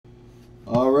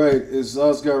Alright, it's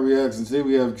Oscar Reacts, and today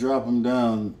we have Drop 'Em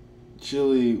Down,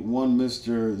 Chile One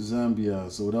MrZambia.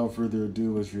 So without further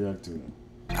ado, let's react to it.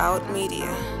 Out media.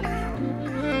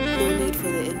 No need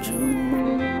for the intro.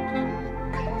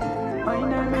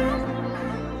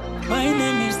 My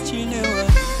name is Chile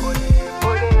One.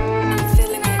 I'm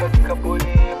feeling it.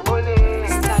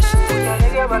 Stash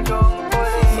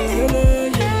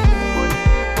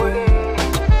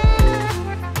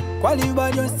Quali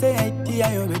vario sei ti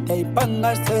ayo beta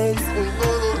ipanga says.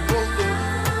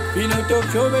 Fino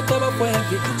Tokyo beta ba kwa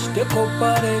te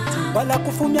compareti. Bala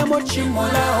kufumya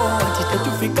mochimolao. Tite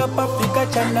tufika pa fika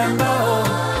chanangao.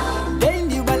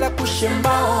 Dendi bala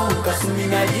kushembao.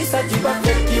 Kasumina yisa tiba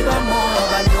feki ba mo.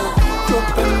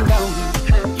 Drop them down.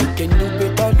 You can do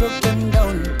better, drop them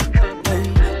down. Hey,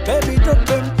 baby, drop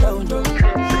them down.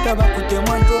 Taba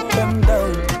kutemwa, drop them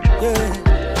down. Yeah,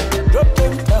 drop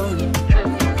them down.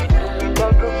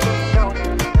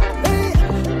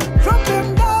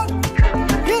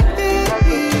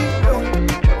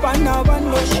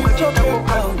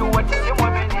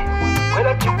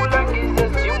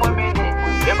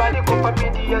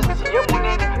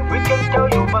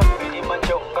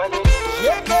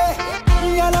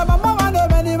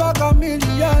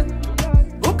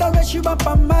 Shiba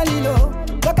pamalilo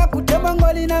Waka kutema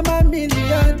ngoli na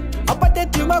mamilion Apate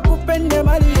tima kupende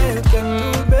mali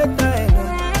Kemu beta eno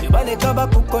Ibale kaba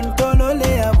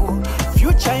kukontolole yabu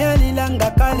Future ya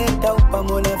lilanga kaleta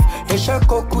upamolef Esha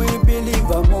koku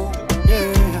ibiliva mo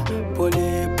Yeah,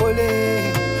 pole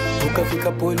pole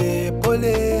Ukafika pole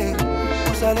pole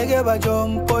Usalege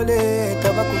bajom pole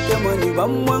Taba kutema ni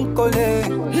bamwankole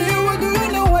You do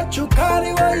you know what you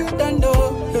carry what you done do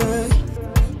yeah.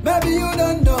 Maybe you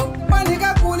don't know.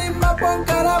 Manika kuli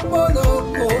maponkara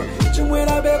polo.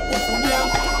 Chumwera be kufumia.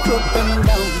 Drop them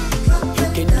down. You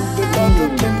can do better.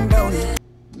 Drop them down.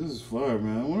 This is fire,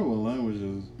 man. I wonder what language it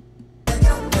is.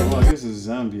 Oh, I guess it's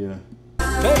Zambia.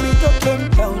 Baby, drop them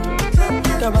down.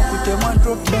 Tabakutemwa,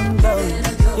 drop them down.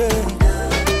 Yeah,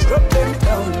 drop them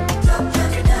down. Drop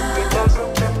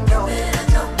them down.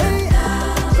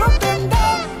 Drop them down.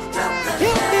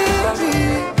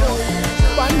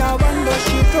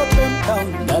 Drop them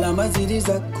down. Dala mazidi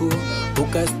zako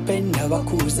ukaspenda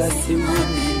bakuza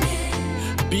simwamini.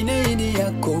 Bine ini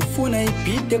yako funa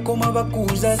ipite koma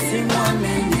bakuza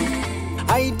simwamini.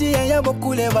 Idea yabo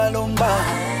kule balomba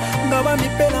ngaba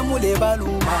mipela mule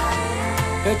balumba.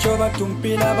 Echo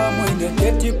batumpila bamwene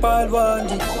teti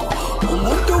palwandi.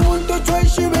 Umuntu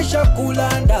choishi besha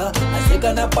kulanda.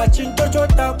 Aseka na pachinto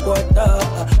chota kwata.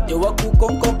 Dewa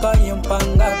kukonkoka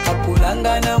yempanga.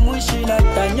 Kapulanga na mwishi na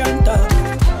tanyanta.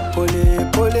 Pole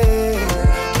pole,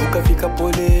 ukafika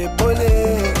pole pole.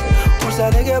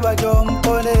 Usalege bajom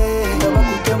pole. Daba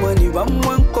kutemwa ni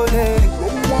bamwankole.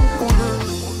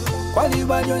 Kwali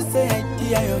bajo se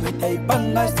iti ayo beta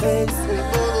ipanga says.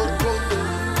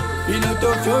 Ino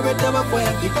Tokyo beta ba kwa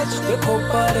fika te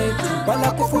compareti.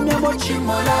 Bala kufumya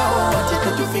mochimolao.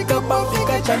 Tite tufika pa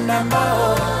fika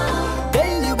chanambao.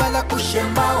 Dendi bala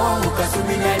kushembao.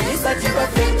 Ukasumina lisa tiba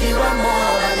feki wa mo.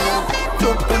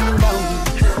 Drop them down.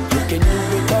 Can you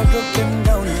better drop them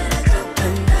down?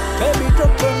 Baby,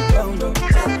 drop them down.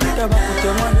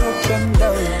 Tabakutemwa, drop them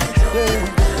down. Yeah,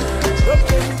 drop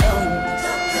them down.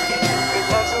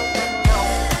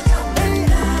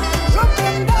 Drop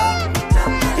them down.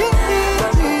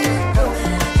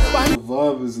 The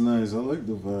vibe is nice. I like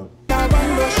the vibe.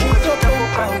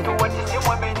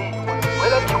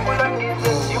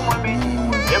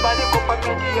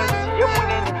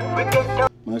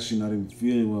 I'm actually not even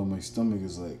feeling well. My stomach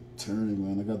is like turning,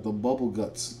 man. I got the bubble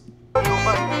guts.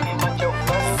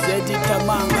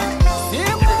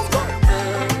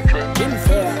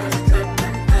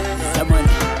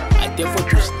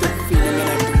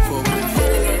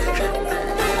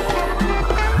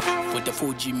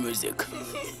 Music.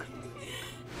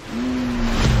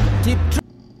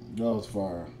 That was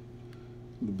fire.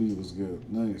 The beat was good.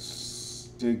 Nice.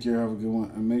 Take care. Have a good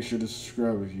one. And make sure to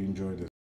subscribe if you enjoyed this.